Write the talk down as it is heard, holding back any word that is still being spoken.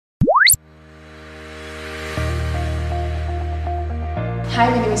Hi,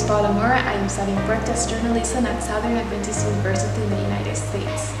 my name is Paula Mora. I am studying broadcast journalism at Southern Adventist University in the United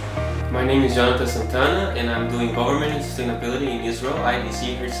States. My name is Jonathan Santana and I'm doing Government and Sustainability in Israel,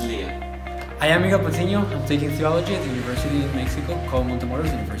 IDC Herzliya. I am Miguel Patiño. I'm taking theology at the University of Mexico called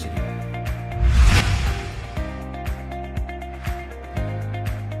Montemoros University.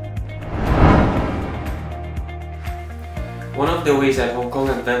 One of the ways that Hong Kong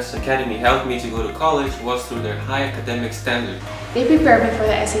Advanced Academy helped me to go to college was through their high academic standard. They prepared me for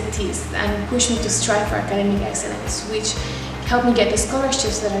the SATs and pushed me to strive for academic excellence, which helped me get the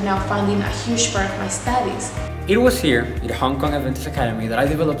scholarships that are now funding a huge part of my studies. It was here at Hong Kong Adventist Academy that I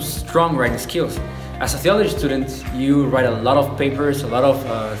developed strong writing skills. As a theology student, you write a lot of papers, a lot of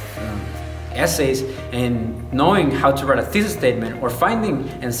essays, and knowing how to write a thesis statement or finding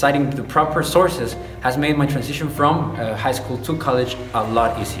and citing the proper sources has made my transition from high school to college a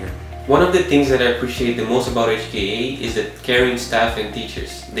lot easier. One of the things that I appreciate the most about HKAA is the caring staff and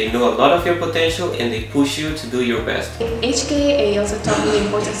teachers. They know a lot of your potential and they push you to do your best. HKAA also taught me the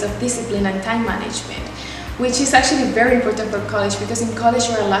importance of discipline and time management, which is actually very important for college because in college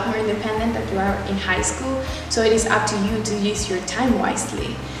you're a lot more independent than you are in high school, so it is up to you to use your time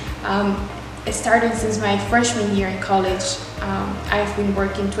wisely. It started since my freshman year in college. I've been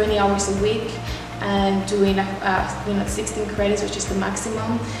working 20 hours a week and doing 16 credits, which is the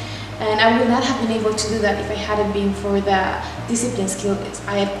maximum. And I would not have been able to do that if I hadn't been for the discipline skills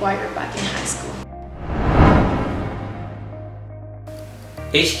I acquired back in high school.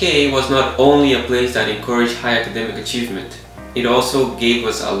 HKAA was not only a place that encouraged high academic achievement, it also gave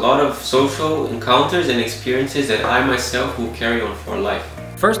us a lot of social encounters and experiences that I myself will carry on for life.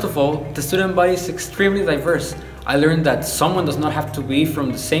 First of all, the student body is extremely diverse. I learned that someone does not have to be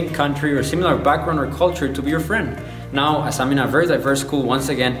from the same country or similar background or culture to be your friend. Now, as I'm in a very diverse school once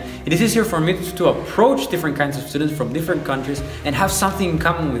again, it is easier for me to approach different kinds of students from different countries and have something in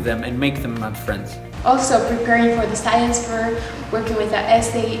common with them and make them my friends. Also, preparing for the science fair, working with the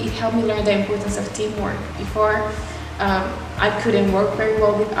essay, it helped me learn the importance of teamwork. Before, I couldn't work very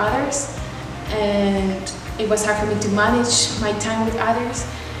well with others, and it was hard for me to manage my time with others,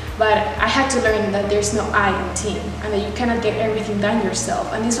 but I had to learn that there's no I in team and that you cannot get everything done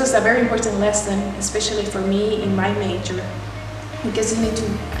yourself. And this was a very important lesson, especially for me in my major, because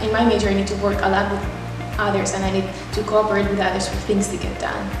in my major I need to work a lot with others and I need to cooperate with others for things to get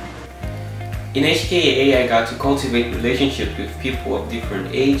done. In HKAA I got to cultivate relationships with people of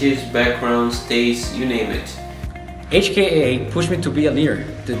different ages, backgrounds, tastes, you name it. HKAA pushed me to be a leader.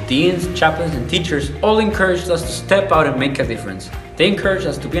 The deans, chaplains, and teachers all encouraged us to step out and make a difference. They encouraged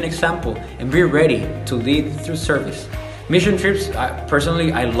us to be an example and be ready to lead through service. Mission trips,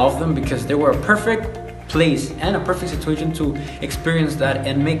 personally, I love them because they were a perfect place and a perfect situation to experience that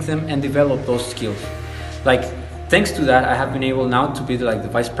and make them and develop those skills. Thanks to that, I have been able now to be the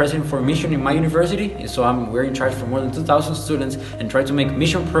vice president for mission in my university. So we're in charge for more than 2,000 students and try to make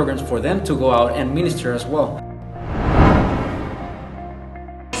mission programs for them to go out and minister as well.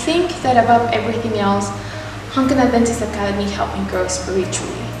 I think that above everything else, Hong Kong Adventist Academy helped me grow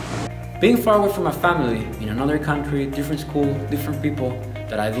spiritually. Being far away from my family, in another country, different school, different people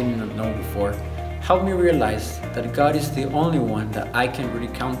that I didn't know before, helped me realize that God is the only one that I can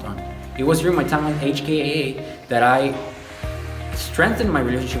really count on. It was during my time at HKAA that I strengthened my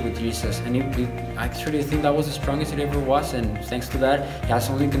relationship with Jesus, and actually I think that was the strongest it ever was, and thanks to that, it has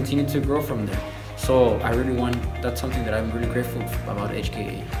only continued to grow from there. So that's something that I'm really grateful about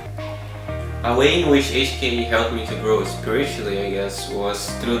HKAA. A way in which HKAA helped me to grow spiritually, I guess, was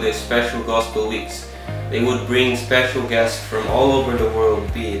through the special gospel weeks. They would bring special guests from all over the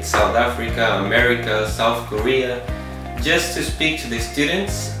world, be it South Africa, America, South Korea, just to speak to the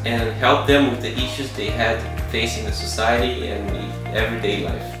students and help them with the issues they had facing the society and the everyday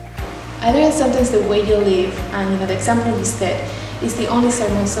life. I learned sometimes the way you live and the example you set is the only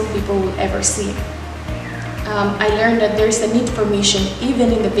sermon some people will ever see. I learned that there is a need for mission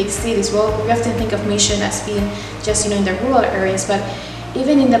even in the big cities. Well, we often think of mission as being just in the rural areas, but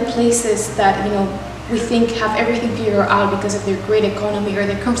even in the places that we think have everything figured out because of their great economy or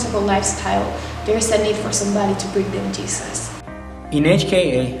their comfortable lifestyle, there is a need for somebody to bring them Jesus. In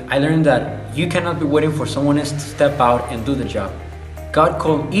HKAA, I learned that you cannot be waiting for someone else to step out and do the job. God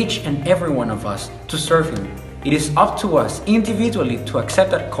called each and every one of us to serve Him. It is up to us individually to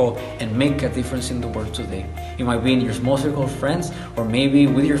accept that call and make a difference in the world today. It might be in your small circle of friends, or maybe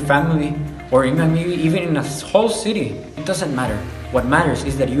with your family, or maybe even in a whole city. It doesn't matter. What matters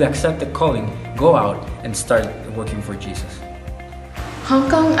is that you accept the calling, go out, and start working for Jesus. Hong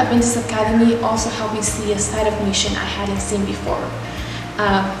Kong Adventist Academy also helped me see a side of mission I hadn't seen before.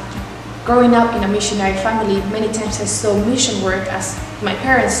 Growing up in a missionary family, many times I saw mission work as my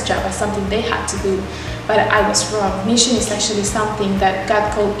parents' job, as something they had to do, but I was wrong. Mission is actually something that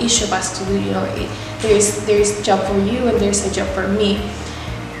God called each of us to do. You know, there is a job for you and there's a job for me.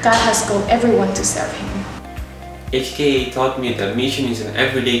 God has called everyone to serve Him. HKAA taught me that mission is an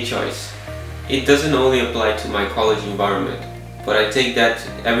everyday choice. It doesn't only apply to my college environment, but I take that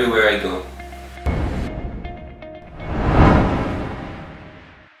everywhere I go.